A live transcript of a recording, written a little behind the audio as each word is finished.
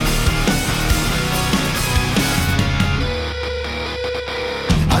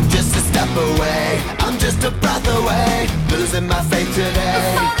slip away. I'm just a breath away, losing my faith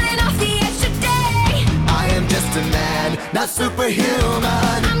today. Falling off the edge today. I am just a man, not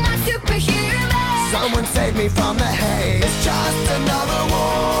superhuman. I'm not superhuman. Someone save me from the haze. It's just another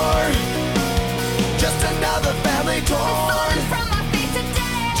war, just another family torn. Falling from my feet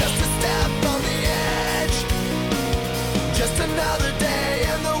today. Just a step on the edge, just another day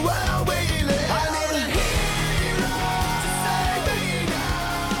in the world we live. I need a hero to save me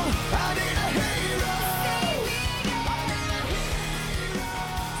now. I need a hero.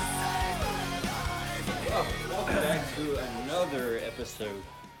 Welcome back to another episode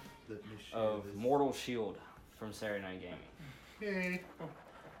of Mortal Shield from Saturday Night Gaming. Hey,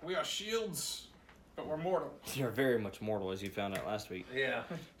 we are shields, but we're mortal. You're very much mortal, as you found out last week. Yeah.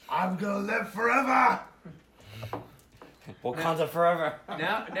 I'm gonna live forever. Wakanda forever.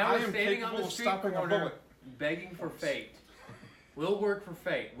 Now I we're am standing on capable the of street stopping a corner bullet. begging for fate. We'll work for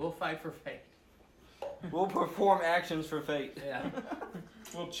fate. We'll fight for fate. We'll perform actions for fate. Yeah.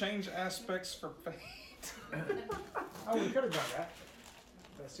 We'll change aspects for fate. Oh, we could have done that.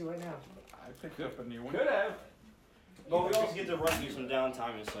 Let's do it now. I picked up a new one. Could have. But we also get to run you some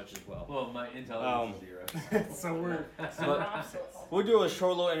downtime and such as well. Well, my intelligence is 0. So we're But we'll do a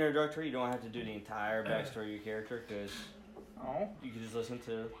short little introductory. You don't have to do the entire backstory of your character because Oh, you can just listen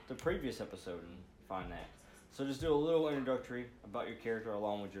to the previous episode and find that. So just do a little introductory about your character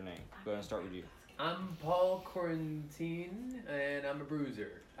along with your name. Go ahead and start with you. I'm Paul Quarantine, and I'm a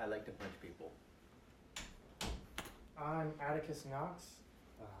bruiser. I like to punch people. I'm Atticus Knox,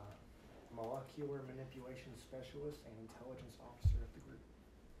 molecular manipulation specialist and intelligence officer of the group.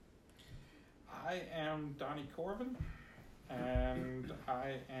 I am Donnie Corbin, and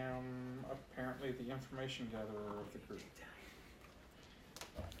I am apparently the information gatherer of the group.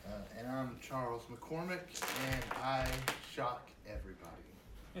 And I'm Charles McCormick, and I shock everybody.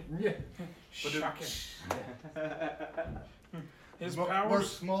 Yeah. Shocking. His Works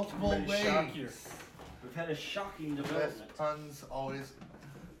powers multiple may ways. shock you. We've had a shocking The best development. puns always,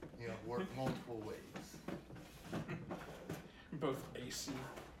 work multiple ways. Both AC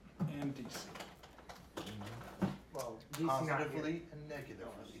and DC. Well, DC not here. Positively and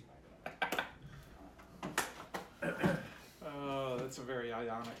negatively. Oh, that's a very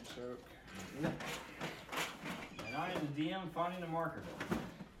ionic joke. And I am the DM finding the marker.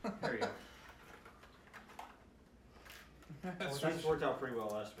 There you go. That's Things worked out pretty well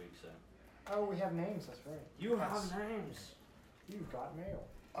last week, so. Oh, we have names. That's right. You Yes. have names. You've got mail.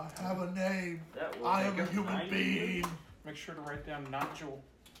 I have a name. That will I make am a up human 90. being. Make sure to write down nodule.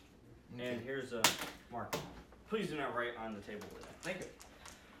 And here's a marker. Please do not write on the table with that. Thank you.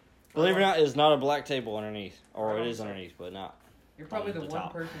 Believe it or not, it's not a black table underneath. Or it is underneath, but not. You're probably On the the one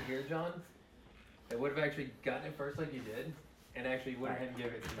top. person here, John, that would have actually gotten it first like you did, and actually went ahead and gave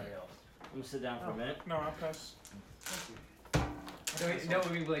it to somebody else. I'm gonna sit down for a minute. No, I'll pass. No,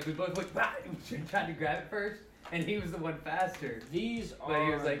 we both went, bah! We tried to grab it first, and he was the one faster. These But are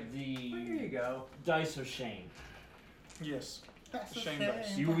he was like, the Here you go. dice of shame. Yes. That's a Shame shame.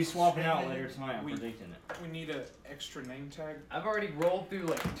 dice. You will be swapping out later tonight. I'm We- predicting it. We need an extra name tag I've already rolled through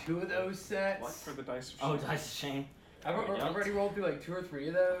like 2 of those sets. for the dice. Oh, dice of shame. I've already rolled through like 2 or 3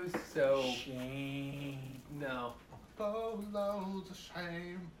 of those, so Shame. no. Boatloads of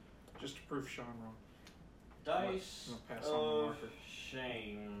shame. Just to prove Sean wrong. Dice I'll pass on the of marker.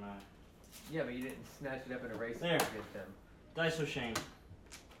 shame. Yeah, but you didn't snatch it up and erase it There. against them. Dice of shame.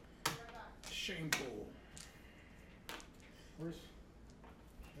 Shameful. Where's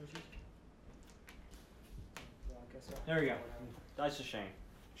yours? Well, I guess There we go. Dice of shame.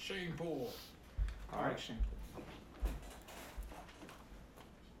 Shameful. Alright. Shameful.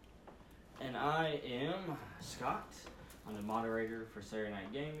 And I am Scott. I'm the moderator for Saturday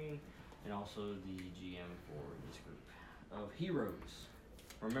Night Gaming and also the GM for this group of heroes.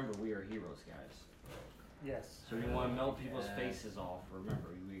 Remember, we are heroes, guys. Yes. So we want to melt people's Yeah. faces off. Remember,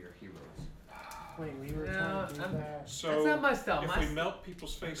 we are heroes. Wait, we were No, trying to do I'm- that. So That's not my style. if My we st- melt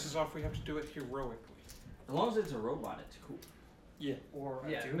people's faces off, we have to do it heroically. As long as it's a robot, it's cool. Yeah. Or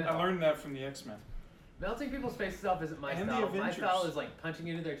Yeah, Doom. I learned that from the X-Men. Melting people's faces off isn't my And the style. My Avengers. style is like punching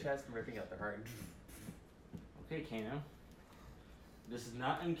into their chest and ripping out their heart. Okay, Kano. This is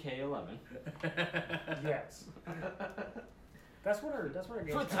not MK11. Yes. That's what our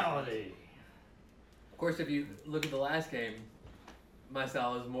game's Fatality. Of course, if you look at the last game, my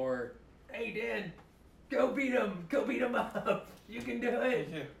style is more, hey Dan, go beat him up, you can do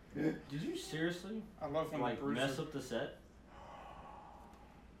it. Yeah. Did you seriously I love when like the bruiser. mess up the set?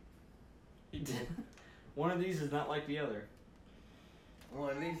 He did. One of these is not like the other. One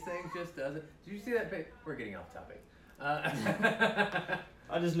of these things just doesn't. Did you see that pic? We're getting off topic. I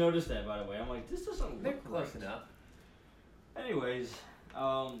just noticed that, by the way. I'm like, this doesn't They're look close right. enough. Anyways,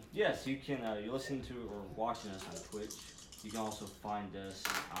 yes, you can. You listen to or watching us on Twitch. You can also find us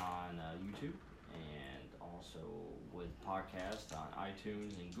on YouTube and also with podcasts on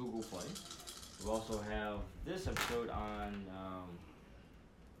iTunes and Google Play. We also have this episode on.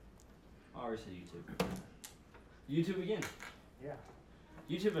 I already said YouTube. YouTube again. Yeah.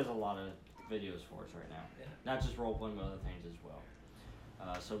 YouTube has a lot of videos for us right now. Yeah. Not just role playing, but other things as well.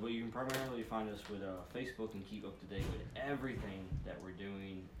 But you can primarily find us with Facebook and keep up to date with everything that we're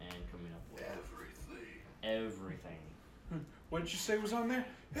doing and coming up with. Everything. What did you say was on there?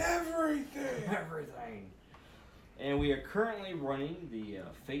 Everything. Everything. And we are currently running the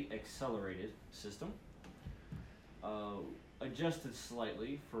Fate Accelerated system. Adjusted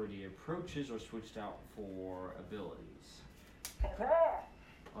slightly for the approaches or switched out for abilities.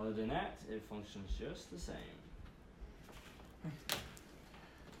 Other than that, it functions just the same.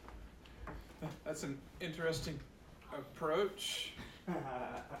 That's an interesting approach. Okay.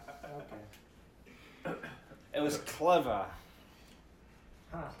 It was clever.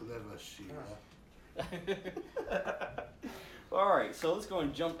 Huh. Clever Sheila. Alright, so let's go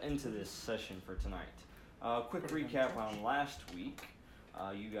and jump into this session for tonight. Quick recap on last week.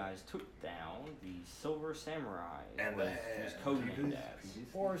 You guys took down the Silver Samurai. And was his codename as.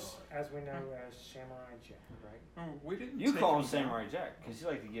 Or as we know as Samurai Jack, right? Oh, we didn't. You take call him down. Samurai Jack because you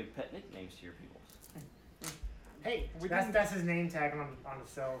like to give pet nicknames to your people. Hey, We that's didn't- that's his name tag on the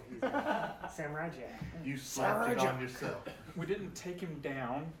cell. He's Samurai Jack. You slapped it on yourself. We didn't take him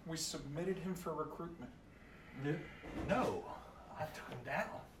down. We submitted him for recruitment. No, I took him down.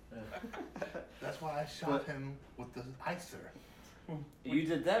 That's why I shot him with the icer. You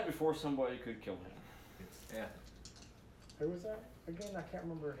did that before somebody could kill him. Yeah. Who was that again? I can't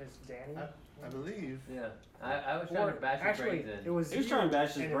remember his Danny. I believe. Yeah. I was trying to bash your actually, brains in. it was He was you, trying to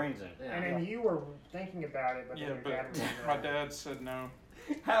bash his and- brains in. Yeah. And then you were thinking about it, but Yeah, then your but dad was my dad said no.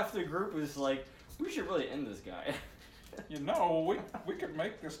 Half the group was like, we should really end this guy. You know, we could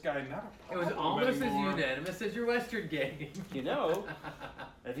make this guy not a It was problem almost anymore. as unanimous as your Western game. You know,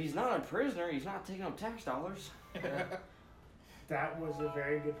 if he's not a prisoner, he's not taking up tax dollars. That was a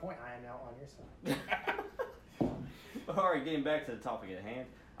very good point. I am now on your side. Alright, getting back to the topic at hand.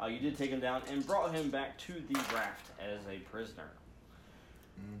 You did take him down and brought him back to the raft as a prisoner.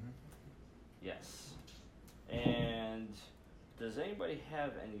 Mm-hmm. Yes. And does anybody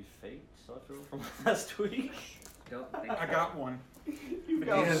have any fates left over from last week? Don't think I so. got one. You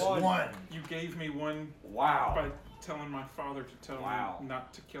Yes, one. You gave me one Wow. by telling my father to tell Wow. me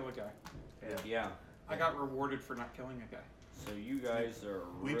not to kill a guy. Yeah. I got rewarded for not killing a guy. So you guys are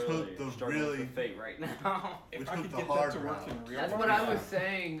We really took the struggling really- with fate right now. If We I took could the get hard that to work route. in real That's life. what I was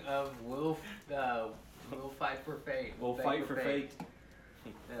saying of we'll fight for fate. We'll beg fight for fate.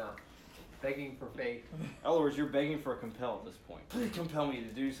 Yeah. Begging for fate. In other words, you're begging for a compel at this point. Please compel me to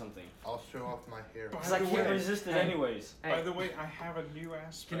do something. I'll show off my hair. By Because I the can't way- resist it Hey. anyways. By Hey, the way, I have a new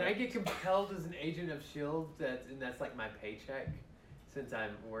aspect. can I get compelled as an agent of SHIELD? That's like my paycheck, since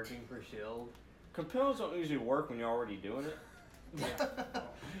I'm working for SHIELD. Compels don't usually work when you're already doing it.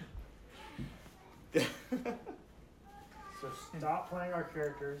 So stop playing our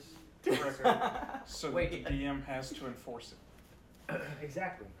characters. So Wait. the DM has to enforce it.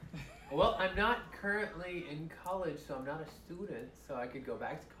 Exactly. Well, I'm not currently in college, so I'm not a student, so I could go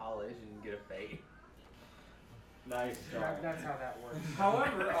back to college and get a fate. Nice. That's how that works.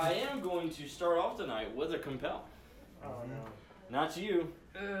 However, I am going to start off tonight with a compel. Oh no. Not you.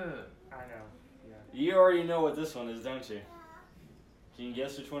 Ugh. I know. Yeah. You already know what this one is, don't you? Can you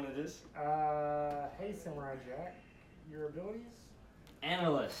guess which one it is? Hey Samurai Jack, your abilities?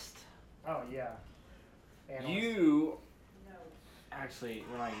 Analyst. Oh yeah. Analyst. You. Actually,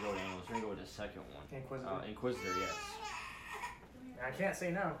 we're not going to go with analyst. We're going to go with the second one. Inquisitor. Inquisitor, yes. I can't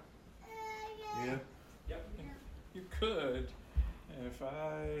say no. Yeah. You could, if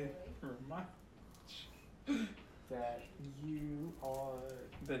I remind That you are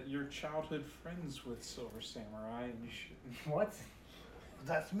that you're childhood friends with Silver Samurai, and you shouldn't. what?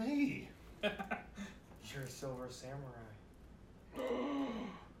 That's me. You're Silver Samurai.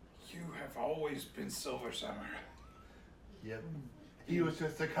 You have always been Silver Samurai. Yep. He was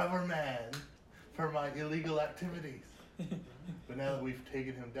just a cover man for my illegal activities. But now that we've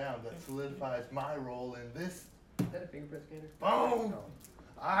taken him down, that solidifies my role in this. Is that a fingerprint scanner? Boom! No.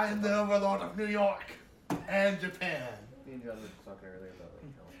 I am the overlord of New York and Japan. Me and John were talking earlier about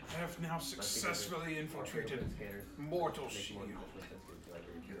like I have now successfully infiltrated mortal shield.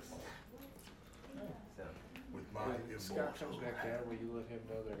 So, With my When Scott comes immortal back down, hand. will you let him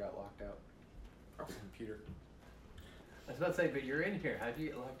know that I got locked out? Computer. was about to say, but you're in here. How'd you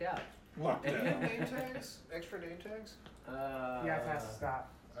get locked out? Locked Do you down. have name tags? Extra name tags? Yeah, it has to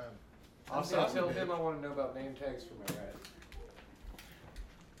stop. Also, tell him I want to know about name tags for my guys.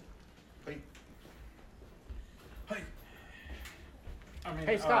 Hey. I mean,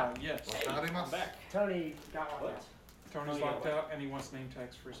 Hey, Scott. Yes. Howdy, I'm mas. back. Tony got one. What? Tony's Oh, yeah, locked what? out and he wants name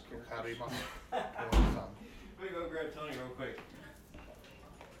tags for his Howdy, character. mas. Let me go grab Tony real quick.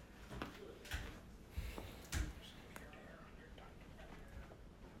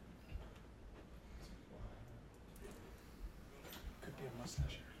 Could be a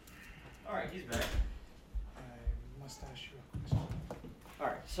mustache. Alright, he's back. I must ask you a question.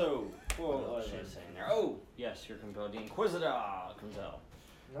 Alright, so, what was I saying there? Oh, yes, you're compelled. The Inquisitor compelled.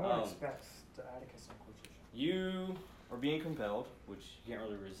 No one Um, expects the Atticus Inquisition. You are being compelled, which you can't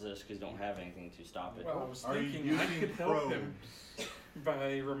really resist because you don't have anything to stop it. Well, I was Are you thinking I using could help him probes?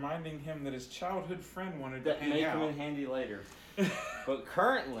 by reminding him that his childhood friend wanted to That hang may out. come in handy later. But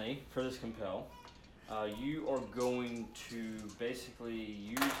currently, for this compel, you are going to basically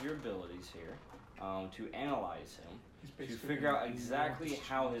use your abilities here to analyze him, He's to basically figure out gonna be exactly his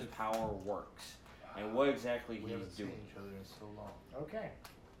how his childhood power works and what exactly We he's haven't seen doing. each other in so long. Okay.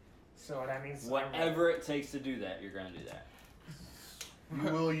 So that means Whatever it takes to do that, you're going to do that. We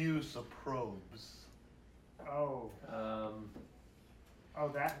will use the probes. Oh, Um,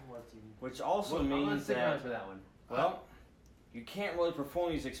 that what you. Which also I'm gonna means stick around that, for that one. well, you can't really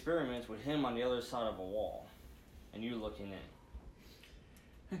perform these experiments with him on the other side of a wall and you looking in.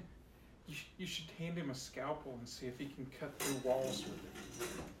 You should hand him a scalpel and see if he can cut through walls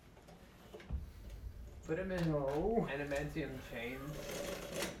with it. Put him in No. adamantium chains.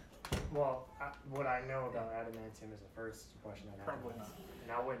 Well, what I know about adamantium is the first question I have. Probably not.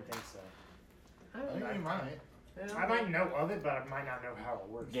 And I wouldn't think so. I think you might. I might know of it, but I might not know how it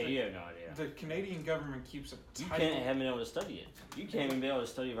works. Yeah, you have no idea. The Canadian government keeps a You tight. haven't been able to study it. You can't even be able to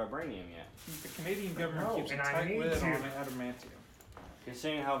study vibranium yet. The Canadian government No, keeps a and I tight need lid to. on adamantium.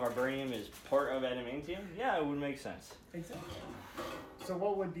 Considering how vibranium is part of adamantium, yeah, it would make sense. Exactly. So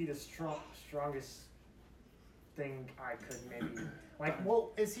what would be the strongest thing I could maybe like?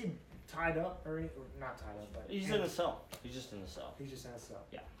 Well, is he tied up or not tied up? But He's in a cell. He's just in the cell. He's just in a cell.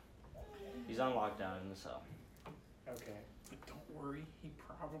 He's on lockdown in the cell. Okay. But don't worry, he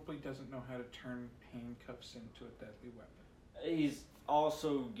probably doesn't know how to turn handcuffs into a deadly weapon. He's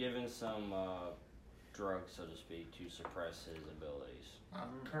also given some drugs, so to speak, to suppress his abilities.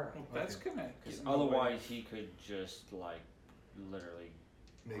 Currently. Well, that's Okay. gonna. get Because in the way. otherwise, he could just like literally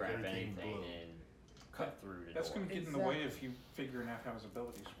Make grab everything anything blue. and cut through the That's door. gonna get in the way of you figuring out how his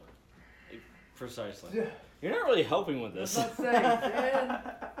abilities work. Precisely. Yeah. You're not really helping with this. Let's say, Dan.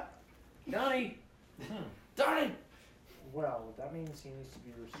 Donnie. Donnie. Well, that means he needs to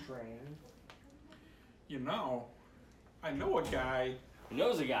be restrained. You know, I know a guy He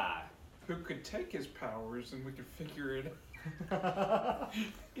knows a guy. who could take his powers and we could figure it.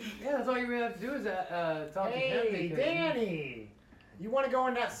 Yeah, that's all you really have to do is talk to him. Hey, because- Danny! You want to go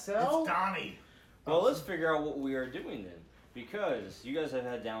in that cell? It's Donnie. Well, let's figure out what we are doing then, because you guys have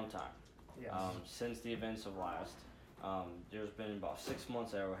had downtime Yes. since the events of last. There's been about 6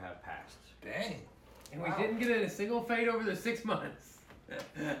 months that have passed. Dang. And we didn't get in a single fade over the 6 months.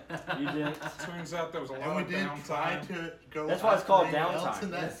 You didn't. Turns out there was a And lot we of didn't try downtime. to go That's why it's called after anyone else downtime.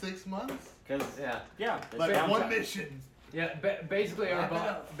 in that Yeah. 6 months. Because Yeah. it's Like downtime. one mission. Yeah, basically Wrap it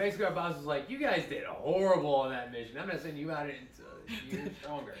up. our boss was like, you guys did horrible on that mission. I'm gonna send you out until you're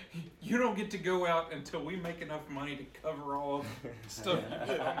stronger. You don't get to go out until we make enough money to cover all of the stuff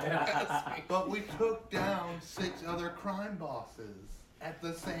you did. But we took down 6 other crime bosses at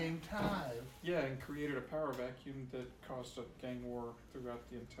the same time. Yeah, and created a power vacuum that caused a gang war throughout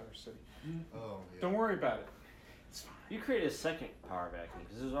the entire city. Oh, yeah. Don't worry about it. It's fine. You created a second power vacuum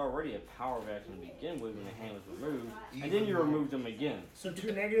because there's already a power vacuum to begin with when the hand was removed, and then Even you though- removed them again. So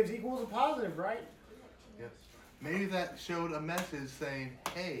 2 negatives equals a positive, right? Yes. Maybe that showed a message saying,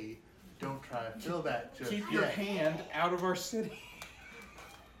 hey, don't try to fill that just Keep your yet. hand out of our city.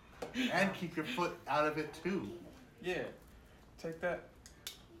 And keep your foot out of it too. Yeah. Take that,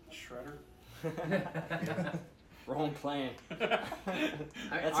 Shredder. Wrong plan. That's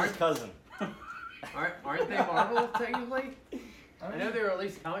his Aren't, cousin. aren't they Marvel technically? I know they were at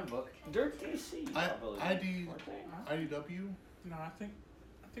least a comic book. They're DC, I believe. aren't they? IDW? No, I think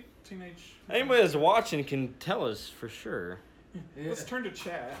teenage. Anybody that's watching can tell us for sure. Let's turn to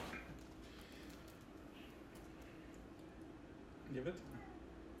chat. Give it.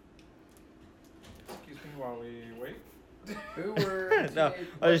 Excuse me while we wait. Who were? No, Teenage-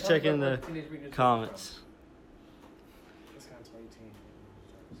 I was what checking comic the book Teenage Mutant Ninja Comments. This guy's 18.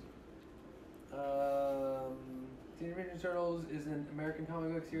 Turtles from? Teenage Mutant Turtles is an American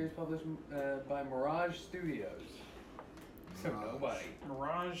comic book series published by Mirage Studios. So nobody.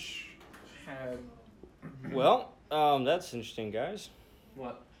 Mirage had. Well, that's interesting, guys.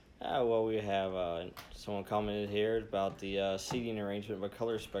 What? Well, we have someone commented here about the seating arrangement by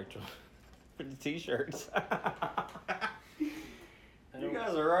color spectrum for the T-shirts. You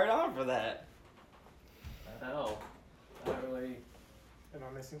guys are right on for that. Oh, not really. Am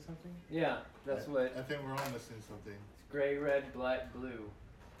I missing something? Yeah, that's what. I think we're all missing something. It's gray, red, black, blue.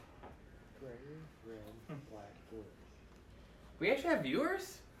 Gray, red, black, blue. We actually have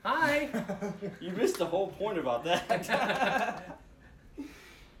viewers? Hi! You missed the whole point about that.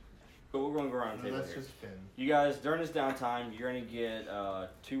 But we're going to go around the table Let's here. just spin. You guys, during this downtime, you're going to get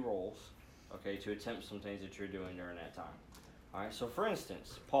 2 rolls, okay, to attempt some things that you're doing during that time. All right, so for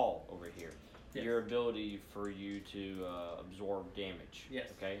instance, Paul over here, Yes. your ability for you to absorb damage. Yes.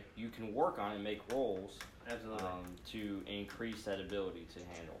 Okay, you can work on it and make rolls Absolutely. to increase that ability to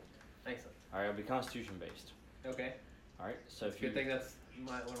handle. Excellent. All right, it'll be constitution based. Okay. All right, so if you Good thing that's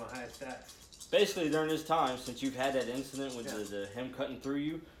one of my highest stats. basically during this time, since you've had that incident with Yeah. the him cutting through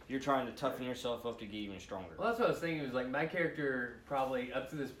you, you're trying to toughen yourself up to get even stronger. Well, that's what I was thinking. Was like my character probably up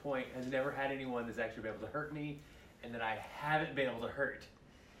to this point has never had anyone that's actually been able to hurt me, and that I haven't been able to hurt.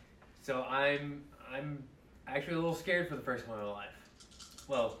 So I'm actually a little scared for the first time in my life.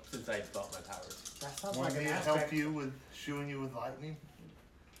 Well, since I developed my powers. That sounds Want like me an to aspect. help you with shooting you with lightning?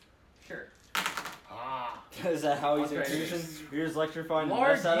 Sure. Ah. Is that how he's That's right. increasing? You're just electrifying the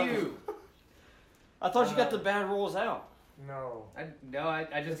Large mess out of him? you. I thought you got the bad rolls out. No. I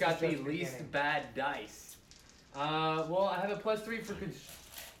This just is got the just the least beginning. bad dice. Well, I have a +3 for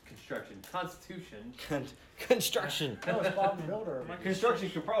construction, Constitution. Construction. No, it's Bob the Builder. Construction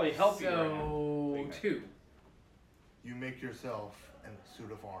could probably help you right now. So 2. You make yourself in a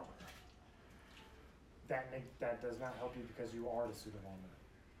suit of armor. That does not help you because you are the suit of armor.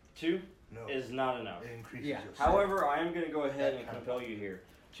 2 No. is not enough. It increases Yeah. your However, I am going to go ahead That and kind of- compel you here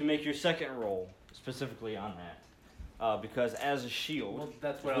to make your second roll specifically on that. Because as a shield, Well,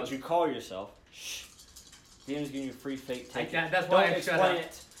 that's what what I was. you call yourself, shh, DM's giving you free fate take. can't- that's why Don't I shut explain up.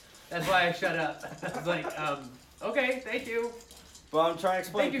 it. That's why I shut up. I was like, okay, thank you. But I'm trying to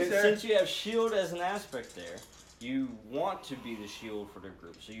explain, Thank you, 'cause sir. since you have shield as an aspect there, you want to be the shield for the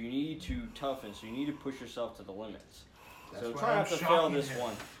group. So you need to toughen, so you need to push yourself to the limits. That's So why try I'm not to fail shocking this him.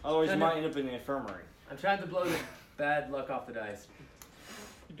 one. Otherwise you No, no. might end up in the infirmary. I'm trying to blow the bad luck off the dice.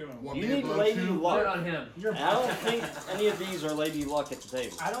 You're doing Want You me to need blow lady too? Blow it luck. on him. You're And I don't think any of these are lady luck at the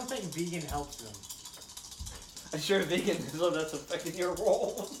table. I don't think vegan helps them. I'm sure vegan is what that's affecting your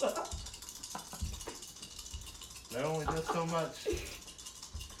rolls. That only does so much.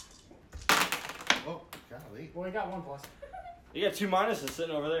 Oh, golly. Well, we got 1 plus. You got 2 minuses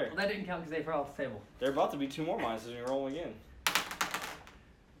sitting over there. Well, that didn't count because they fell off the table. There are about to be 2 more minuses when you roll again.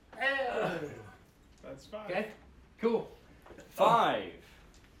 That's fine. Okay, cool. 5.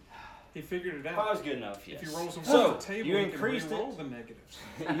 He figured it out. 5's good enough, yes. If he rolls them So, off the table, you he increased can it. re-roll the negatives.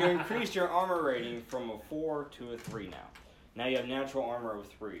 You increased your armor rating from a 4 to a 3 now. Now you have natural armor of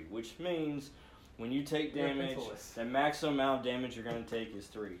 3, which means when you take You're damage, pitiless. the maximum amount of damage you're going to take is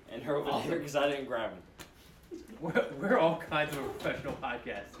 3. And they're over there because I didn't grab them. We're all kinds of a professional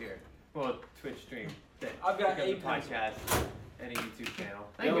podcast here. Well, Twitch stream. That I've got becomes 8 a podcast and a YouTube channel.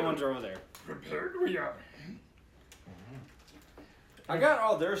 The Thank other you. ones are over there. Prepared we are. I got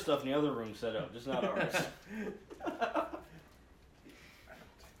all their stuff in the other room set up, just not ours. That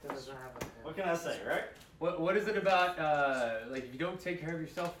doesn't happen. What can I say, right? What is it about, like, if you don't take care of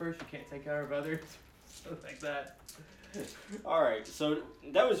yourself first, you can't take care of others? Something like that. Alright, so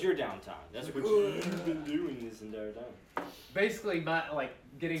that was your downtime. That's what you've been doing this entire time. Basically,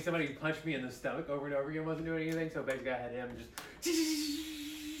 getting somebody to punch me in the stomach over and over again wasn't doing anything, so basically I had him just...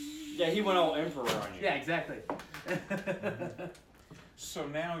 Yeah, he went all emperor on you. Yeah, exactly. So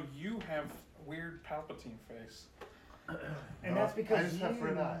now you have weird Palpatine face. And that's because I just have you-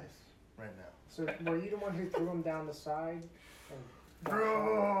 red eyes right now. So were you the one who threw him down the side?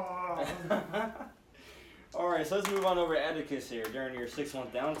 Alright, so let's move on over to Atticus here during your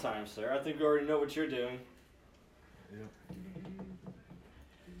 6-month downtime, sir. I think we already know what you're doing. Yep.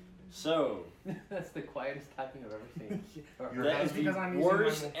 So, That's the quietest typing I've ever seen. You're that right. is because the I'm using my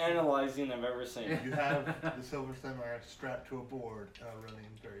worst mo- analyzing I've ever seen. You have the Silver Samurai strapped to a board running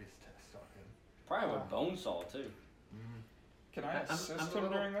various tests on him. Probably with bone saw, too. Can I I'm assist a him little-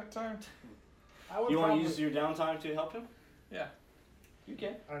 during that time? I would You want probably, to use your downtime to help him? Yeah. You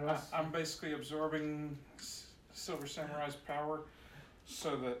can. unless I'm basically absorbing Silver Samurai's power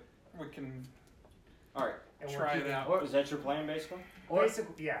so that we can Alright, and we're try it keeping- out. is that your plan, basically? Or,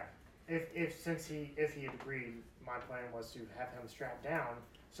 Basically, yeah. if he had agreed, my plan was to have him strapped down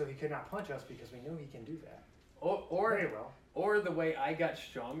so he could not punch us because we know he can do that. Very Or well. or the way I got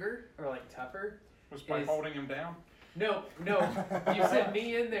stronger or like tougher. Was by Is- holding him down. No. You sent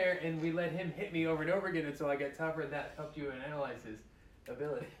me in there and we let him hit me over and over again until I got tougher, and that helped you analyze his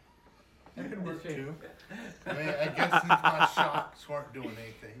ability. That could work too. I mean, I guess since my shots weren't doing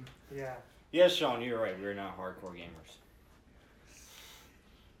anything. Yeah. Yes, Sean, you're right. We're not hardcore gamers.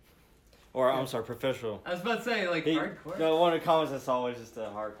 Or, I'm sorry, professional. I was about to say, like, He, hardcore. no, one of the comments that's always just the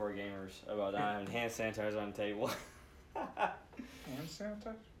hardcore gamers about not having hand sanitizer on the table. Hand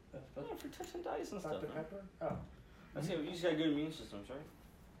sanitizer? Yeah, for touching dice and stuff. Dr. Man. Pepper? Oh. I see. You just got good immune systems,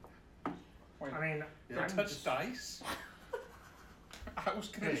 right? Wait, I mean, you Yeah. touch dice? I was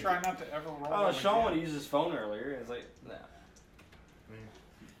gonna Hey. try not to ever roll. Oh, them Sean again. used his phone earlier. It's like, nah. I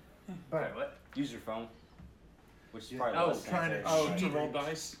mean, but Wait, what? Use your phone. Which is Yeah. probably Oh, less trying to- sanitary. Oh, to Cheating. roll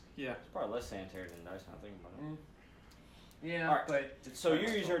dice? Yeah. It's probably less sanitary than dice. I think about it. Yeah, Alright. but So you're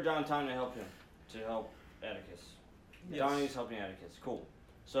using your downtime to help him, to help Atticus. Yes. Donnie's helping Atticus. Cool.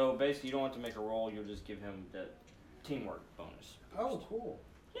 So basically, you don't have to make a roll. You'll just give him that teamwork bonus. oh, cool.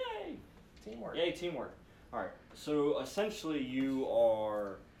 Yay! Teamwork. Yay, teamwork. All right. So essentially, you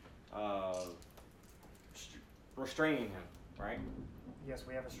are restraining him, right? Yes,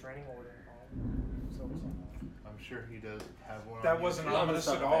 we have a straining order on Silver Sun. I'm sure he does have one. That on wasn't his- Love ominous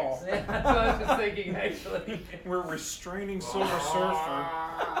the at sound all. yeah, that's what I was just thinking, actually. We're restraining Silver Surfer.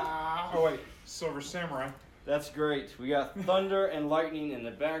 Oh wait, Silver Samurai. That's great. We got thunder and lightning in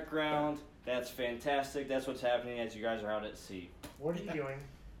the background. That's fantastic. That's what's happening as you guys are out at sea. What are you doing?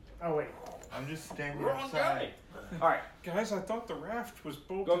 Oh, wait. I'm just standing Wrong outside. guy. All right. Guys, I thought the raft was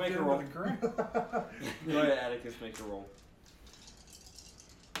bolted Go make a down roll. to the ground. Go ahead, Atticus. Make your roll.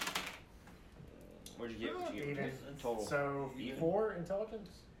 What'd you get? What'd you get? Even. Total. So, Even? 4 intelligence?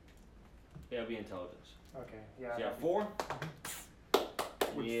 Yeah, it'll be intelligence. Okay, yeah. Yeah, that'd be- 4.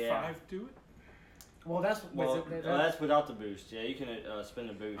 Would Yeah. 5 do it? Well, that's. Well, is it- that's without the boost. Yeah, you can spend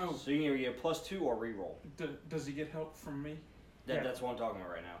the boost. Oh. So you can either get +2 or reroll. Does he get help from me? Yeah. That's what I'm talking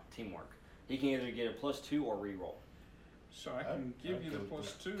about right now. Teamwork. He can either get a +2 or reroll. So I can I'd give you the go with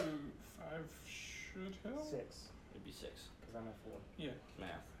 +2. 5 should help. 6, It'd be 6. because I'm at 4.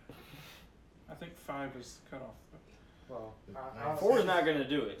 Math. I think 5 is the cutoff. Well, Nice. I'll 4 is not going to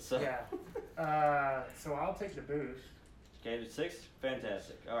do it. So. Yeah. So I'll take the boost. Okay, the 6?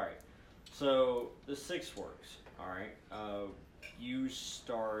 Fantastic. Alright. So the 6 works. Alright. You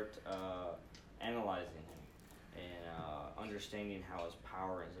start analyzing him and understanding how his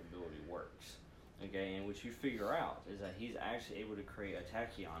power and his ability works. Okay, and what you figure out is that he's actually able to create a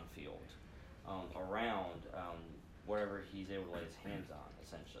tachyon field around whatever he's able to lay his hands on,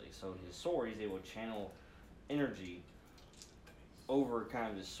 essentially. So his sword, he's able to channel energy over kind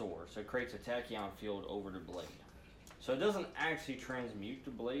of his sword. So it creates a tachyon field over the blade. So it doesn't actually transmute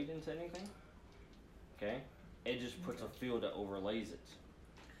the blade into anything. Okay? It just puts a field that overlays it.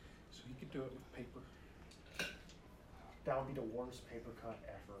 So he could do it with paper. That would be the worst paper cut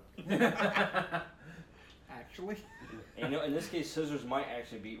ever. Actually? And in this case, scissors might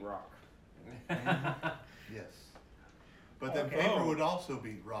actually beat rock. Yes. But then Okay. paper would also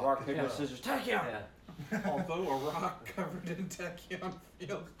be rock. Rock, as paper, well. scissors, tachyon! Yeah. Although a rock covered in tachyon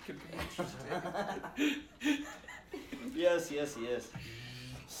field could be interesting. Yes.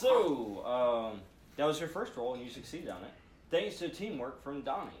 So, that was your first roll, and you succeeded on it. Thanks to teamwork from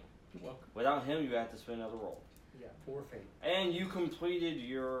Donnie. You're welcome. Without him, you have to spend another roll. Yeah, poor fate. And you completed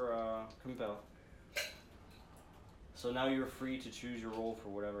your compel. So now you're free to choose your role for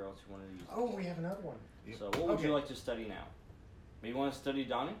whatever else you want to use. Oh, we have another one. Yep. So what would you Okay. like to study now? Maybe you want to study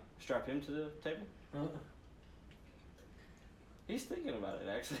Donnie? Strap him to the table? He's thinking about it,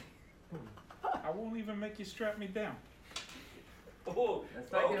 actually. I won't even make you strap me down. Oh,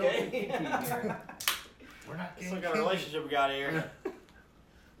 Let's not get all too okay. kinky here. We're not It's getting like a kinky. relationship we got here.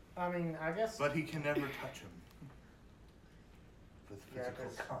 I mean, I guess. But he can never touch him. With Yeah, physical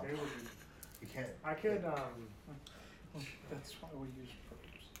because contact. they would be. You can't. I could, That's why we use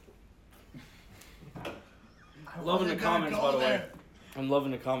probes. I Loving the wasn't gonna comments, go by the way. there. I'm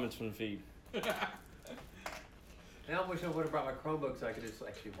loving the comments from the feed. Now I wish I would have brought my Chromebook so I could just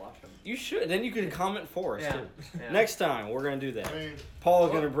actually watch them. You should. Then you could comment for us, Yeah. too. Yeah. Next time, we're going to do that. I mean,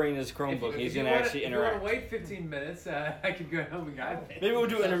 Paul's Well, going to bring his Chromebook. He's going to actually If you interact. want to wait 15 minutes, I could go home and guide it. Maybe we'll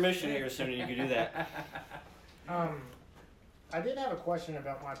do intermission here soon and you can do that. I did have a question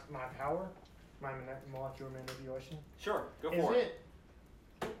about my power, my molecular manipulation. Sure, go Is for it.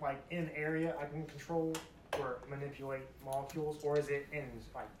 it like in area I can control or manipulate molecules, or is it in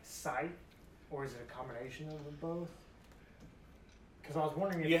like sight, or is it a combination of them both? Because I was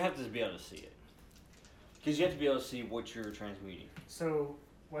wondering if You have to be able to see it. Because you have to be able to see what you're transmuting. so.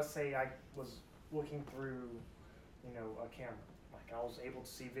 Let's say I was looking through, a camera. Like I was able to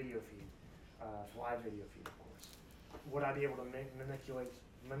see video feed, live video feed, of course. Would I be able to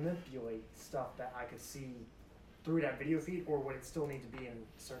manipulate stuff that I could see through that video feed, or would it still need to be in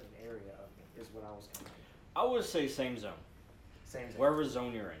a certain area of me? Is what I was kind of thinking. I would say same zone. Same thing. Wherever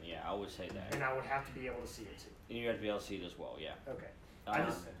zone you're in, yeah, I would say that. And I would have to be able to see it too. And you have to be able to see it as well, yeah. Okay. I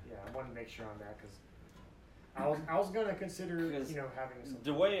wanted to make sure on that because I was gonna consider Because having some.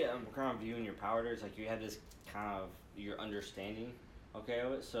 The way I'm kind of viewing your power there is like you have this kind of your understanding, okay,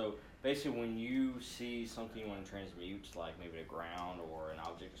 of it. So basically, when you see something when it transmutes, like maybe the ground or an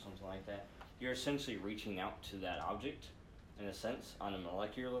object or something like that, you're essentially reaching out to that object, in a sense, on a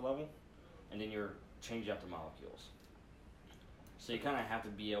molecular level, and then you're changing out the molecules. So you kind of have to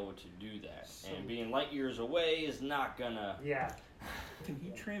be able to do that, and being light years away is not gonna. Yeah. Can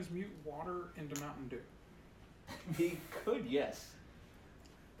he transmute water into Mountain Dew? He could, yes.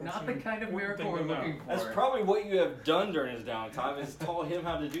 Not the kind of important miracle thing we're to know. looking for. That's probably what you have done during his downtime is taught him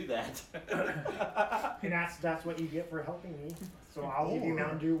how to do that. And that's what you get for helping me. So I'll give you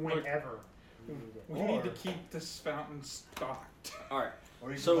Mountain Dew whenever you need it. We need to keep this fountain stocked. All right. Or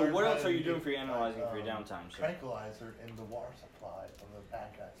you can So learn what how else to are you doing get, for your analyzing for your like, downtime, sir? Tranquilizer in the water supply of the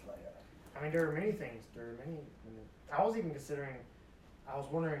bad guy's lair. I mean, there are many things. I was even considering. I was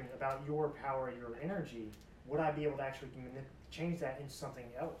wondering about your power, your energy. Would I be able to actually change that into something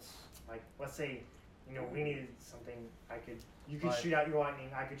else? Like, let's say, we needed something. You could Like- shoot out your lightning.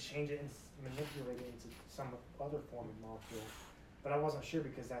 I could change it and manipulate it into some other form of molecule. But I wasn't sure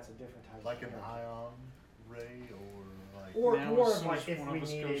because that's a different type Like of an energy. ion ray or like Or now, more as of soon like as if one we of us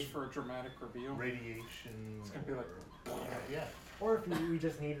goes needed, for a dramatic reveal, radiation. It's gonna be like- or- yeah. or if we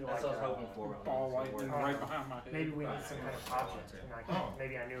just needed like That's what I was hoping for. ball lightning right behind my head. maybe we need some kind of object, and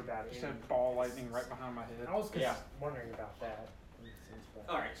maybe I knew about it. Just had ball lightning right behind my head. I was Yeah. wondering about that.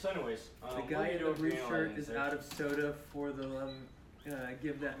 All right. So, anyways, The what guy are you in the doing for blue your shirt analyzing, is sir? out of soda for the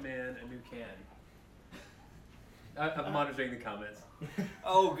give that man a new can. I'm monitoring the comments.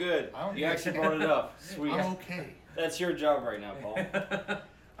 Oh, good. I don't You think- actually brought it up. Sweet. I'm okay. That's your job right now, Paul.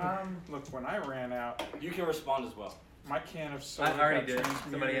 Look, when I ran out, You can respond as well. my can of soda I already got did.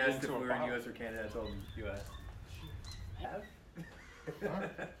 transmuted Somebody asked if into we a were in bottle. US or Canada. I told them US.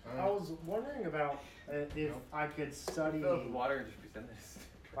 I was wondering about if I could study Fill up with water and just pretend this.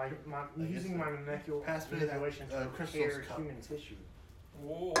 like using my molecular Pass me that, manipulation to crystal's repair cup. human tissue,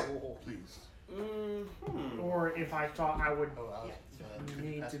 Whoa. Please. or if I thought I would Oh,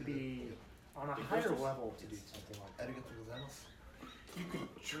 need to be on a higher level to do something like that. Arigato gozaimasu. You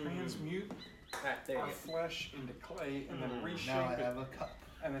could transmute Ah, there you our go. flesh into clay and then reshape Now I it have a cup.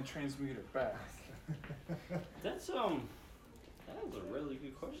 and then transmute it back. That's that was a really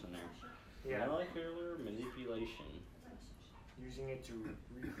good question there. Yeah, Molecular manipulation. using it to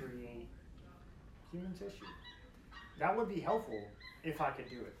recreate human tissue. That would be helpful if I could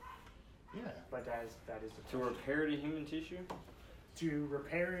do it, Yeah. but that is the To question. repair the human tissue? To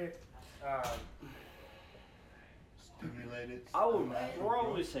repair it. Stimulate it. I would natural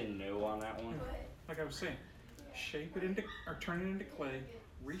probably growth. say no on that one. Like I was saying, shape it into, or turn it into clay,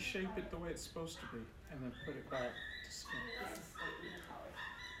 reshape it the way it's supposed to be, and then put it back to skin.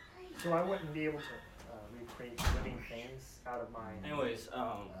 So I wouldn't be able to recreate living things out of my. Anyways,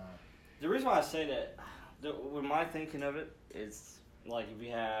 the reason why I say that, with my thinking of it, is like if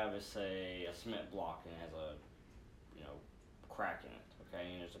you have, say, a cement block and it has a, crack in it,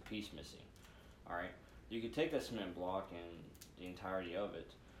 okay, and there's a piece missing, all right, you could take that cement block and the entirety of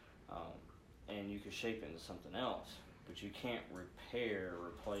it, and you could shape it into something else, but you can't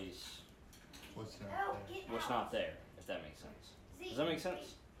replace What's that? what's not there, if that makes sense. Does that make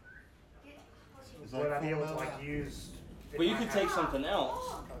sense? Is Would I be able to full like metal? use? if But you I could had- take something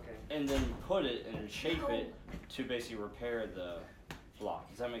else Okay. and then put it and shape it to basically repair the block.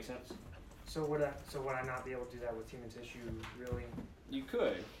 Does that make sense? So would I not be able to do that with human tissue? Really? You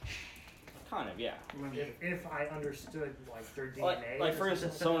could. Kind of, yeah. If I understood like their DNA. Like or for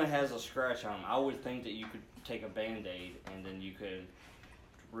instance, something? someone has a scratch on them. I would think that you could take a Band-Aid and then you could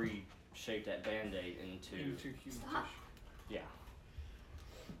reshape that Band-Aid into Into human tissue. yeah.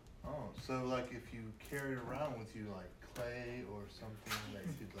 Oh, so like if you carry it around with you like clay or something that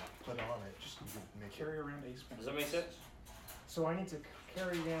you could like put on it, just you could make Carry around ace Does that make sense? So I need to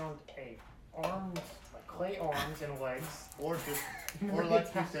carry around like clay arms and legs. or just or like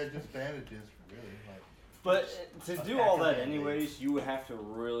you said, just bandages really like But to A do all pack of that Band-Aids. anyways, you would have to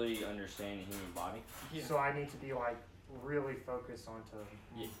really understand the human body. Yeah. So I need to be like really focused onto.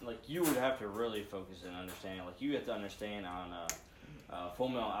 Like you would have to really focus and understand. Like you have to understand on Full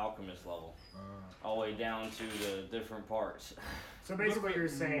Metal Alchemist level, all the way down to the different parts. So A little basically, bit you're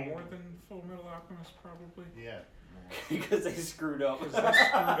saying more than Full Metal Alchemist, probably. Yeah. Because they screwed up. Because they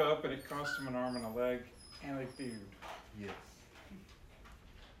screwed up and it cost him an arm and a leg and a dude. Yes.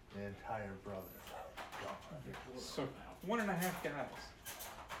 The entire brother. So 1.5 guys.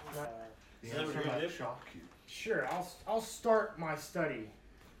 The Is that what answer you might did? shock you. sure, I'll start my study.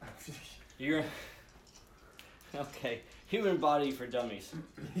 You're okay. Human Body for Dummies.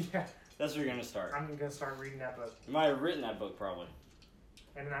 Yeah, That's where you're gonna start. I'm gonna start reading that book, You might have written that book probably.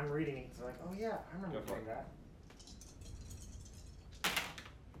 and then I'm reading it. It's like, oh yeah, I remember Go for doing it. that.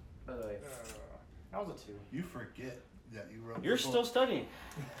 By the way, That was a 2. You forget that you wrote. You're the still book. studying.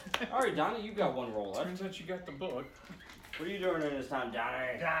 All right, Donnie, you got one roll left. Turns out you got the book. What are you doing in this time,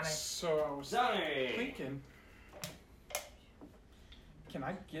 Donnie? Johnny. So I was Donnie. thinking, can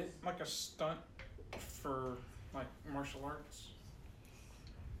I get like a stunt for like martial arts?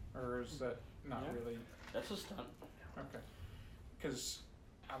 Or is that not Yeah. really? That's a stunt. Okay. Because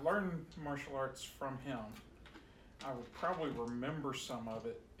I learned martial arts from him. I would probably remember some of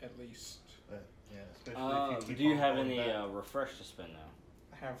it at least. But, yeah, especially if you keep Do you on have going any back. refresh to spend now?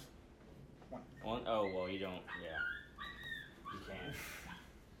 I have One? Oh well, you don't. Yeah, you can't.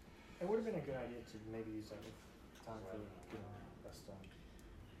 It would have been a good idea to maybe use that with time for that stuff.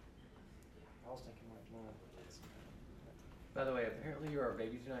 I was thinking like more. by the way, apparently you're our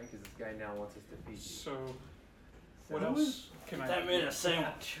baby tonight because this guy now wants us to feed you. so. What So- else can Put that in a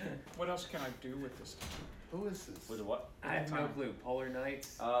sandwich. What else can I do with this? Who is this? With what? I have no clue. Polar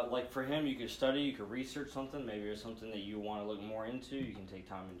Nights. Like for him, you could study, you could research something. Maybe there's something that you want to look more into. You can take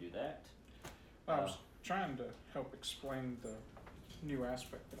time and do that. I was trying to help explain the new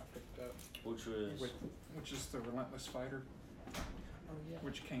aspect that I picked up, Which was which is the Relentless Fighter,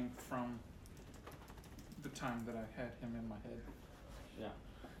 which came from the time that I had him in my head.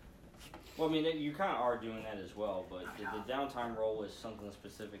 well, I mean, you kind of are doing that as well. But the downtime role is something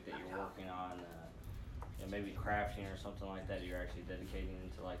specific that you're working on. Maybe crafting or something like that. You're actually dedicating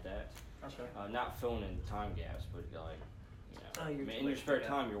into like that. Okay. Not filling in time gaps, but like, you know, Oh, you're in your clicking spare it.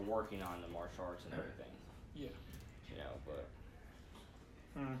 time, you're working on the martial arts and everything. Yeah. You know, but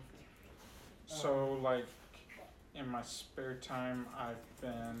So like, in my spare time, I've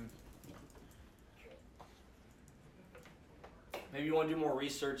been. maybe you want to do more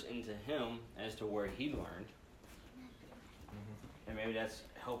research into him as to where he learned, and maybe that's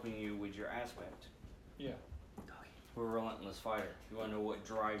helping you with your aspect. Yeah. We're a relentless fighter. You want to know what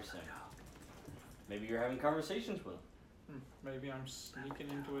drives him. Maybe you're having conversations with him. Maybe I'm sneaking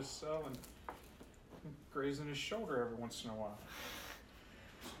into his cell and grazing his shoulder every once in a while.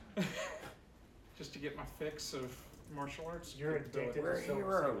 Just to get my fix of martial arts. You're capability. addicted We're to Silver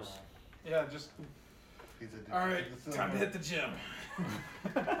heroes. Samurai. Yeah, just. He's addicted Alright, to the time to silver. hit the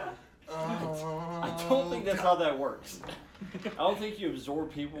gym. I don't think that's how that works. I don't think you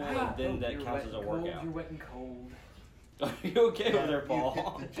absorb people and then that You're counts wet as a and cold, workout. You're wet and cold. Are you okay over there, You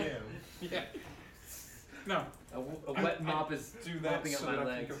Paul? hit the gym. Yeah. No, A wet mop is do that mopping so up that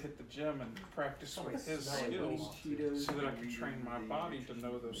my I can go legs. hit the gym and practice Oh, with his it's skills, Cheetos. so that I can train my body to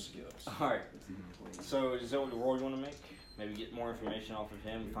know those skills. Alright. So is that what role you want to make? Maybe get more information off of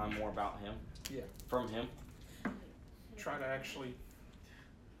him, find more about him. Yeah. From him. Try to actually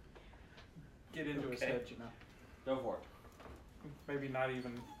get into his Okay. head, you know. Go for it. Maybe not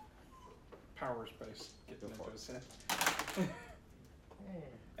even power space getting Go for into it. his head.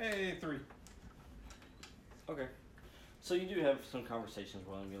 Hey, 3. Okay. So you do have some conversations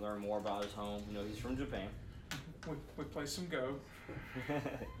with him. You learn more about his home. You know, he's from Japan. We play some Go.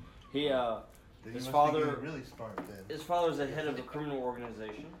 He Then you His must be father- getting really smart then. his father's the head of a criminal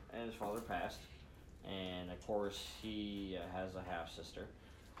organization, and his father passed. And of course, he has a half sister,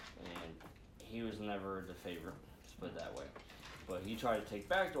 and he was never the favorite. Let's put it that way. But he tried to take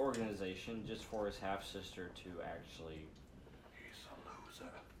back the organization just for his half sister to actually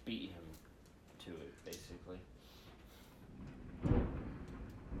beat him to it, basically.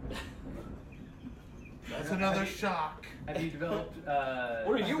 That's another shock. Have you developed?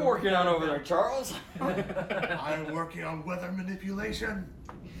 What are you working on over there, Charles? I'm working on weather manipulation.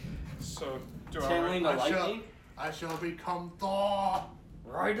 So, do I, Channeling write, the lightning? I shall become Thor.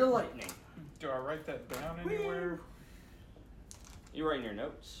 Ride the lightning. do I write that down anywhere? You write in your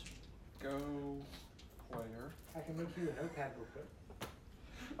notes. Go player. I can make you a notepad real quick.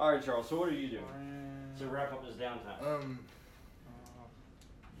 All right, Charles. So what are you doing Friend, to wrap up this downtime?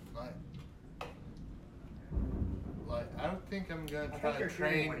 Like I don't think I'm gonna I try think to you're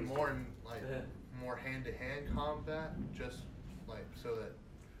shooting what train he's more doing. more hand-to-hand combat, just like so that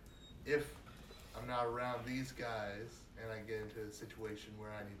if I'm not around these guys, and I get into a situation where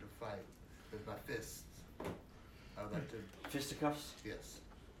I need to fight with my fists, I would like to, Fisticuffs? yes,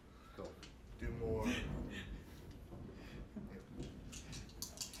 Cool. do more.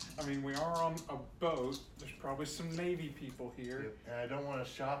 I mean, we are on a boat. There's probably some Navy people here. Yep, and I don't want to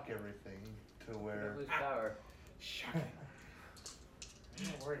shock everything to Don't where. lose power. Shocking. I'm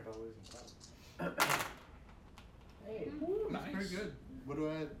not worried about losing power. Hey, That's nice. pretty good. What do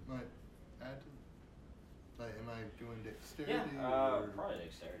I add to? Like, am I doing dexterity Yeah, or probably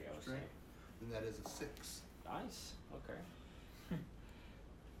dexterity, I would say. strength? Then that is a 6. Nice. Okay.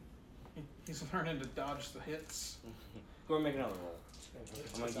 He's learning to dodge the hits. Go ahead and make another roll.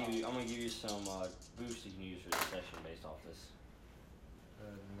 I'm gonna give you some boosts you can use for this session based off this.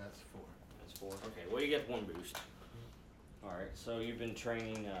 And that's 4. That's 4. Okay. Well, you get 1 boost. All right. So you've been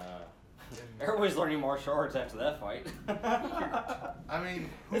training. Everybody's learning martial arts after that fight. I mean,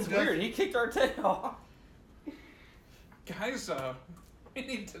 who It's does- weird. He kicked our tail. Guys, we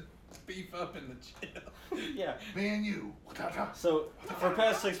need to beef up in the gym. Yeah. Me and you. So for the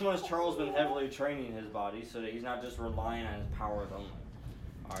past 6 months, Charles has been heavily training his body so that he's not just relying on his powers only.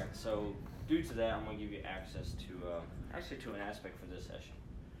 All right. So due to that, I'm gonna give you access to actually to an aspect for this session.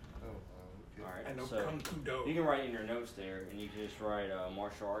 Oh, okay. All right. I know So Kung Fu Do. you can write in your notes there, and you can just write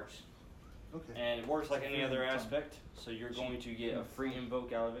martial arts. Okay. And it works like any other Fun. aspect, so you're going to get a free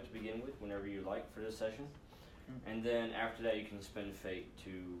invoke out of it to begin with, whenever you like for this session. And then after that, you can spend fate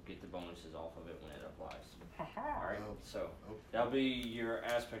to get the bonuses off of it when it applies. Alright, Oh. so Oh. that'll be your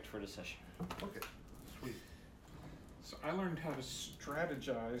aspect for the session. Okay. Sweet. So I learned how to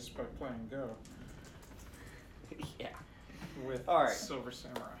strategize by playing Go Yeah. with All right. Silver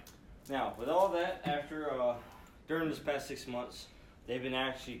Samurai. Now, with all that, after during this past 6 months, they've been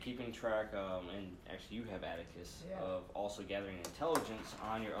actually keeping track, and actually you have Atticus, Yeah. of also gathering intelligence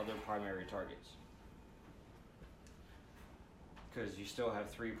on your other primary targets. Because you still have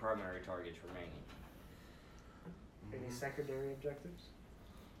 3 primary targets remaining. Any secondary objectives?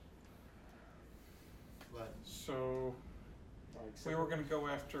 But So Like we were gonna go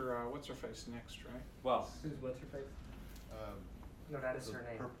after what's her face next, right? Well, What's her face? No, that is The her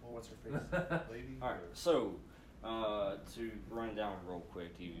name. purple- What's her face? lady. alright, or- so to run down real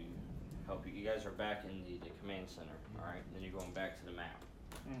quick to help you, you guys are back in the command center, alright? Then you're going back to the map.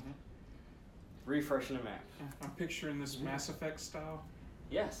 Mm-hmm. Refreshing the map. I'm picturing this Mass Effect style.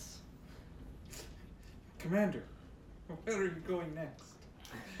 Yes. Commander, where are you going next?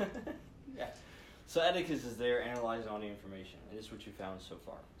 Yeah. So Atticus is there analyzing all the information, and this is what you found so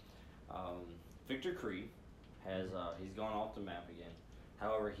far. Victor Cree has he's gone off the map again.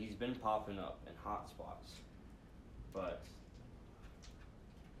 However, he's been popping up in hot spots, but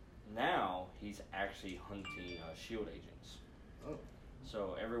now he's actually hunting shield agents. Oh.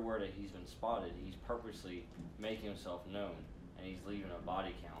 So everywhere that he's been spotted, he's purposely making himself known, and he's leaving a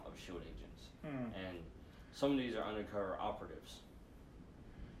body count of shield agents. And some of these are undercover operatives.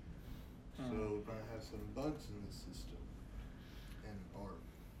 So we're gonna have some bugs in the system, in our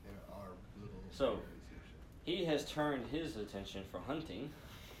little So- organization. He has turned his attention for hunting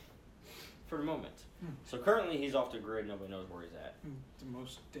for the moment. So currently he's off the grid, nobody knows where he's at. The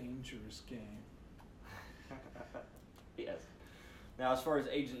most dangerous game. Yes. Now as far as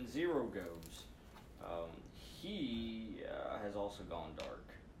Agent Zero goes, he has also gone dark.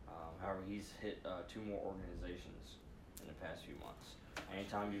 However, he's hit 2 more organizations in the past few months.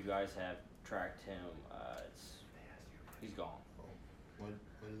 Anytime you guys have tracked him, he's gone. Oh, what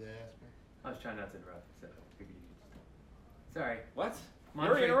did they ask me? I was trying not to interrupt, so I figured you could. Sorry. What? Mine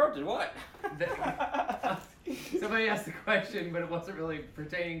You already for- interrupted, what? Somebody asked the question, but it wasn't really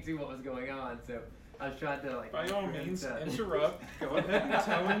pertaining to what was going on, so I was trying to like. By all means, prevent, interrupt. Go ahead and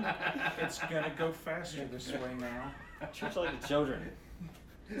tell him it's gonna go faster this way now. Treat you like the children.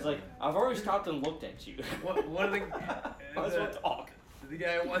 It's like, I've already stopped and looked at you. One of the Might as well talk. the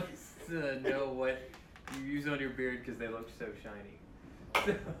guy wants to know what you use on your beard because they look so shiny.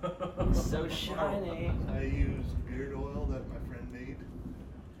 So shiny. I used beard oil that my friend made.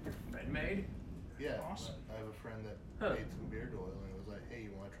 Friend made? Yeah. Awesome. I have a friend that Huh. made some beard oil and it was like, hey,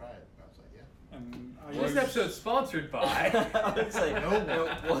 you want to try it? And I was like, yeah. And I This used- episode's sponsored by. I would say,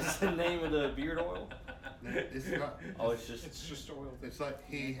 No. what's the name of the beard oil? It's not. Oh, it's just, It's just oil. It's like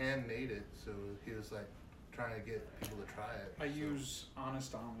he handmade it, so he was like trying to get people to try it. I so- use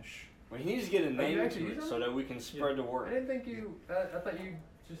Honest Amish. we need to get a name actually to it use so them? that we can spread the I word. didn't think you. I thought you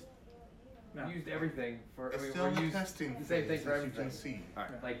just No. used everything for. It's I mean, still we're in the used testing the same thing phase, for as you everything. can see.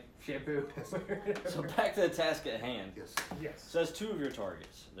 Like shampoo. So back to the task at hand. Yes. Yes. So that's 2 of your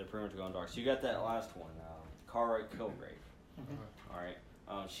targets. They're pretty much gone dark. So you got that last one, Kara Kilgrave. Mhm. Alright.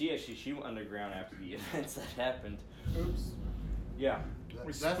 She went underground after the events that happened. Oops. Yeah.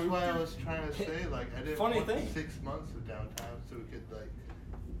 We That's spooked why I her. was trying to say, like, I didn't Funny want thing. 6 months of downtime so we could, like,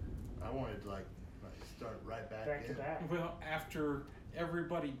 I wanted, like start right back Back to in. back. Well, after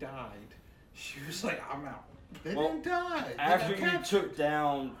everybody died, she was like, I'm out. They Well, didn't die. They After got you captured. took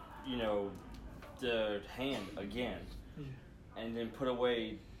down, the hand again, Yeah. and then put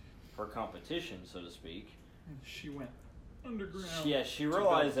away her competition, so to speak. And she went underground. She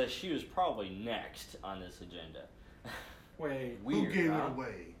realized that she was probably next on this agenda. Wait. Who Weird, gave huh? it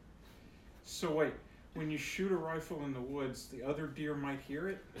away? So wait, when you shoot a rifle in the woods, the other deer might hear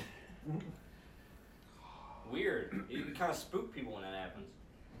it? Weird. It kind of spook people when that happens.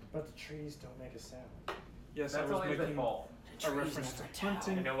 But the trees don't make a sound. Yes, That's I was only if they making fall a reference to and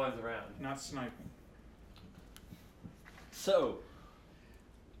hunting, no one's around. not sniping. So,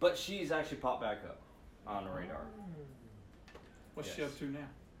 but she's actually popped back up on the radar. What's she Yes. up to now?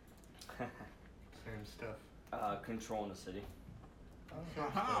 Same stuff. Controlling the city. Same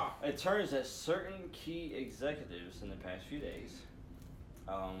Aha! It turns that certain key executives in the past few days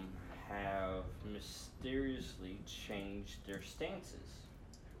have mysteriously changed their stances.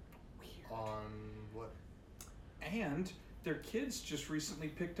 stuff. On what? And their kids just recently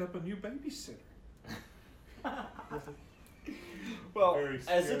picked up a new babysitter. Well, Very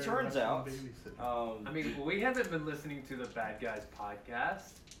as it scary turns Russian out, babysitter. I mean, we haven't been listening to the Bad Guys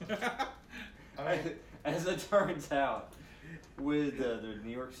podcast. I mean, as it turns out, with the New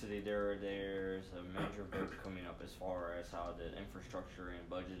York City, there's a major vote coming up as far as how the infrastructure and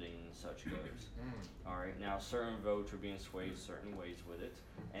budgeting and such goes. All right, now certain votes are being swayed certain ways with it,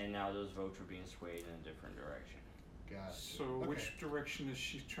 and now those votes are being swayed in a different direction. gotcha. So Okay. which direction is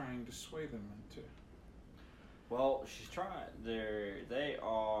she trying to sway them into? Well, she's trying. They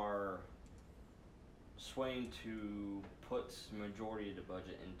are swaying to put majority of the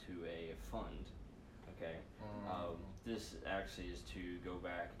budget into a fund. Okay. This actually is to go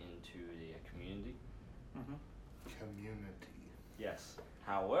back into the community. Uh-huh. Community. Yes.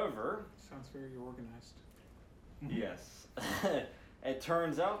 However, Sounds very organized. yes. It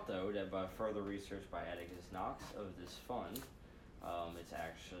turns out though that by further research by Atticus Knox of this fund, it's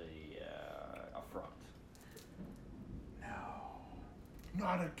actually a front.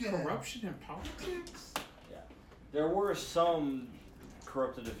 Not again. Corruption in politics? There were some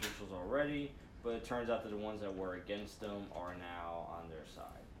corrupted officials already, but it turns out that the ones that were against them are now on their side.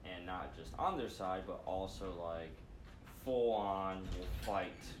 And not just on their side, but also like full on will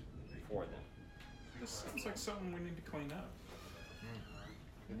fight for them. This sounds like something we need to clean up.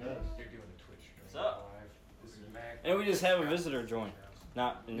 It does. You're doing a Twitch stream. What's up? Live. This is Mac. And we just have a visitor join.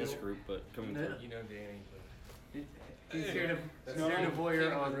 Not in this group, but coming No. through. You know Danny. He's here to, That's he's here to not-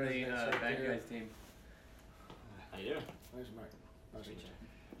 voyeur on the residence right Bad there. Guys team. How you doing? Thanks, Mike. Nice to meet you.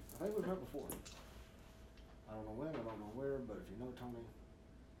 I think we've met before. I don't know when, I don't know where, but if you know Tony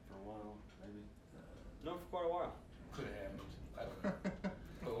for a while, maybe. No, for quite a while. Could have happened. I don't know.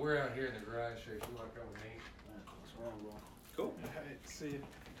 But we're out here in the garage, so if you want to come with me. That's where I'm going. Cool. Alright, see you.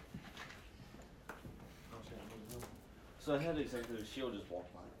 So I had Executive Shield just walk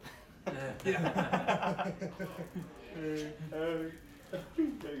by.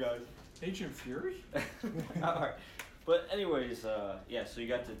 Hey guys. Agent Fury? Alright. But anyways, yeah, so you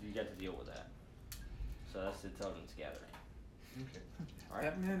got to deal with that. So that's the intelligence gathering. Okay. Alright.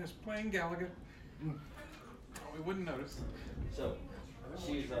 That man is playing Gallagher. Oh, we wouldn't notice. So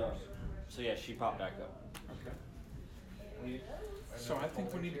she's so yeah, she popped back up. Okay. So I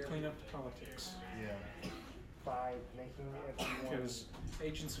think we need to clean up the politics. Yeah. By making everyone. Because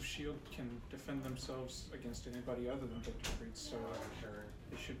Agents of S.H.I.E.L.D. can defend themselves against anybody other than Victor Creed, so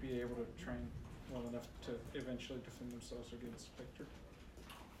they should be able to train well enough to eventually defend themselves against Victor.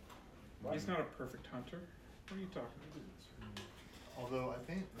 He's not a perfect hunter. What are you talking about? Although I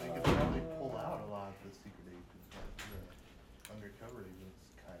think they could probably pull out a lot of the secret agents, like the undercover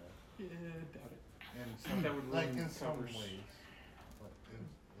agents, kind of. Yeah, doubt it. In some, That would like ruin in some covers. ways. Like,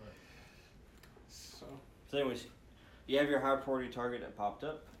 So, So anyways, you have your high priority target that popped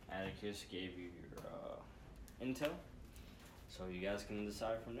up. Atticus gave you your intel. So you guys can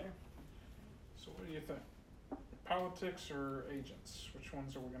decide from there. so what do you think? Politics or agents? Which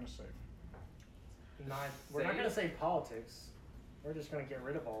ones are we gonna save? We're not Say gonna it. say politics. We're just gonna get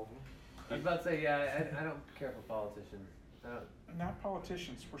rid of all of them. I was about to say, yeah, I don't care for politicians. I don't, Not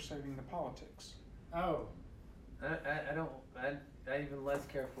politicians, we're saving the politics. Oh. I don't, I even less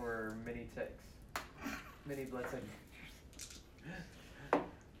care for mini techs. Mini blood techs.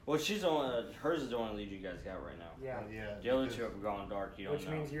 Well, she's the one. Hers is the only lead you guys got right now. Yeah. yeah. The other because- two have gone dark. You don't Which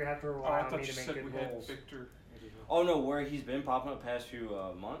know. means you have to Oh, rely I on thought me you to make said good we had rolls. Victor. Oh no, where he's been popping up past few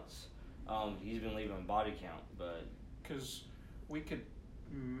months, he's been leaving a body count, but Because we could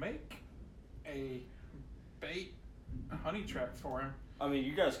make a bait honey trap for him. I mean,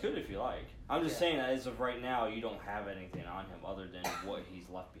 you guys could if you like. I'm just Yeah. saying that as of right now, you don't have anything on him other than what he's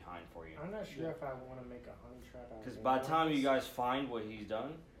left behind for you. I'm not sure if I want to make a honey trap out of Because any by the of time you this. guys find what he's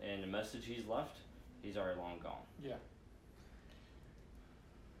done and the message he's left, he's already long gone. Yeah.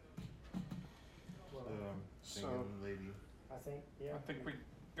 Well, Singing So lady. I think, yeah. I think we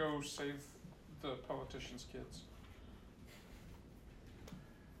go save the politicians' kids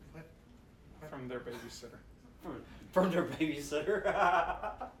What? from their babysitter. From their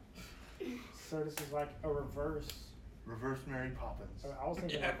babysitter. So this is like a reverse. Reverse Mary Poppins. I was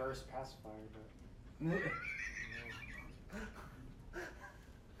thinking Yeah. reverse pacifier, but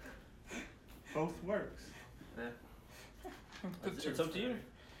Both works. It's up to you.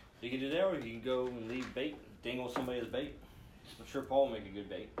 You can do that, or you can go and leave bait, dangle somebody as bait. I'm sure Paul will make a good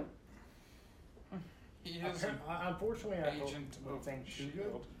bait. He is an unfortunately, I agent don't of think too good,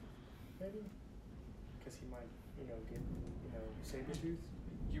 S.H.I.E.L.D. maybe, because he might, get, Sabretooth.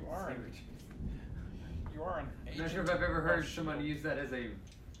 You are an I'm agent. not sure if I've ever heard of someone S.H.I.E.L.D. use that as a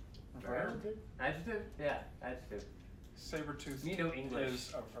verb. Adjective? Adjective? Yeah, adjective. Sabretooth You know English.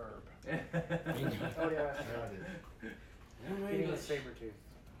 is a verb. Oh yeah, There it is. getting a Sabretooth.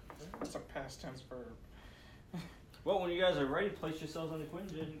 It's a past tense verb. Well, when you guys are ready, place yourselves on the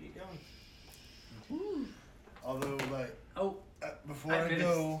Quinjet and get going. Although, like, Oh, before I I missed.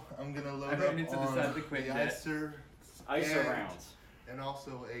 go, I'm gonna load I up ran into the on side of the the Quinjet. icer Ice and, rounds. and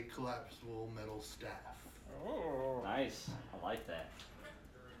also a collapsible metal staff. Oh. Nice. I like that.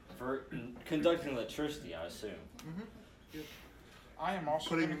 For conducting electricity, I assume. I am also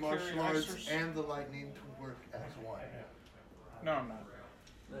Putting going to martial carry arts icers. and the lightning to work as one. No, I'm not.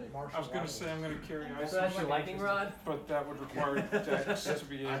 I was going to say I'm going to carry so that's your icers, lightning rod? but that would require Dex to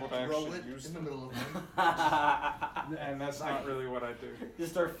be able to I throw actually it use in the them. middle of them. And that's not really what I do.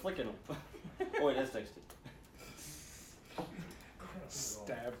 Just start flicking them. Oh, wait, that's next.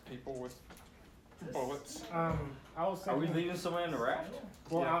 Stab people with bullets. I was Are we thinking. leaving somebody on the raft?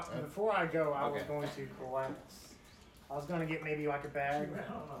 Well, Yeah. before I go, I was Okay. going to collect. I was going to get maybe like a bag,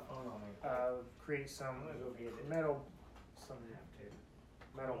 create some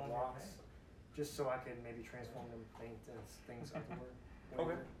metal blocks, just so I could maybe transform them things otherwise.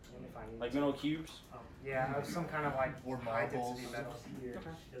 Okay. If I need Like to. metal cubes? Yeah, of some kind of like Or high marbles. density metal.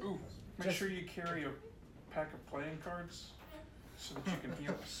 Ooh, make Just- sure you carry a pack of playing cards so that you can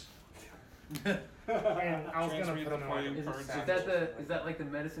heal us. And I was gonna Transmute put the them playing in like cards. Is that like the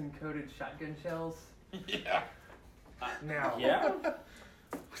medicine coated shotgun shells? Yeah. now. Yeah.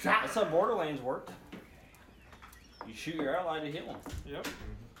 That's how Borderlands worked. You shoot your ally to heal them. Yep.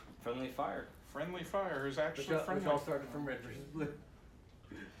 Friendly fire. Friendly fire is actually Which friendly. all started from Red versus Blue.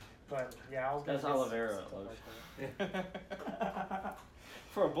 But yeah, I was gonna That's get aloe vera, stuff Loach. like that.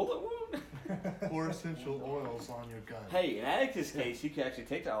 For a bullet wound? Pour essential oils on your gun. Hey, in Atticus' case, you could actually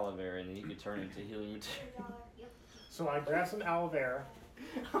take the aloe vera and then you could turn it into healing material. So I grabbed some aloe vera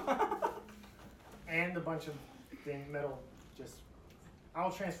and a bunch of metal. Just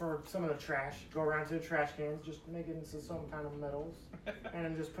I'll transfer some of the trash. Go around to the trash cans, just make it into some kind of metals, and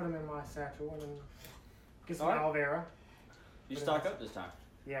then just put them in my satchel and then get some Alright. aloe vera. You stock up this time.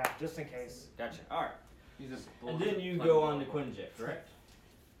 Yeah, just in case. Gotcha. Alright. Use a And bullet then you plug go it on the all. Quinjet, correct?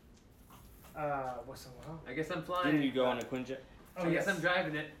 What's the one? I guess I'm flying. Then you go on the Quinjet. Oh, I guess yes. I'm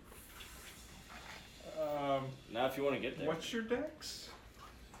driving it. Now if you want to get there. What's your dex?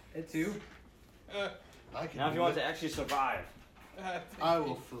 It's you. I can Now if do you want it. to actually survive. I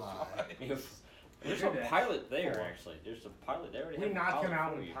will fly. There's Your a deck. pilot there, Four. actually. There's a pilot there. We knocked him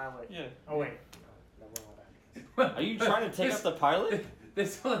out in pilot. Yeah. Oh wait. No, we're not back. Are you trying to take up the pilot?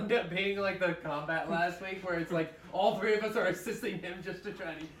 This will end up being like the combat last week, where it's like all three of us are assisting him just to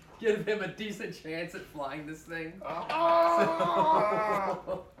try to give him a decent chance at flying this thing.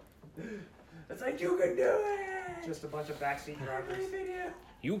 It's like you can do it. Just a bunch of backseat drivers.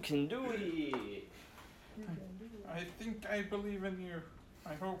 You can do it. I think I believe in you.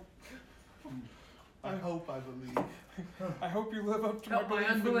 I hope. I hope I believe. I hope you live up to Help my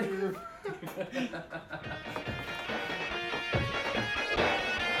my belief in unbelief. you.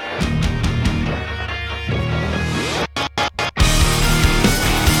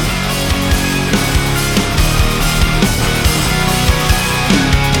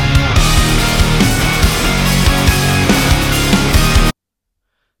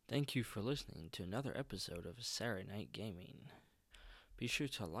 Thank you for listening to another episode of Saturday Night Gaming. Be sure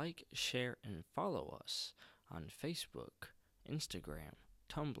to like, share, and follow us on Facebook, Instagram,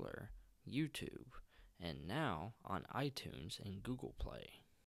 Tumblr, YouTube, and now on iTunes and Google Play.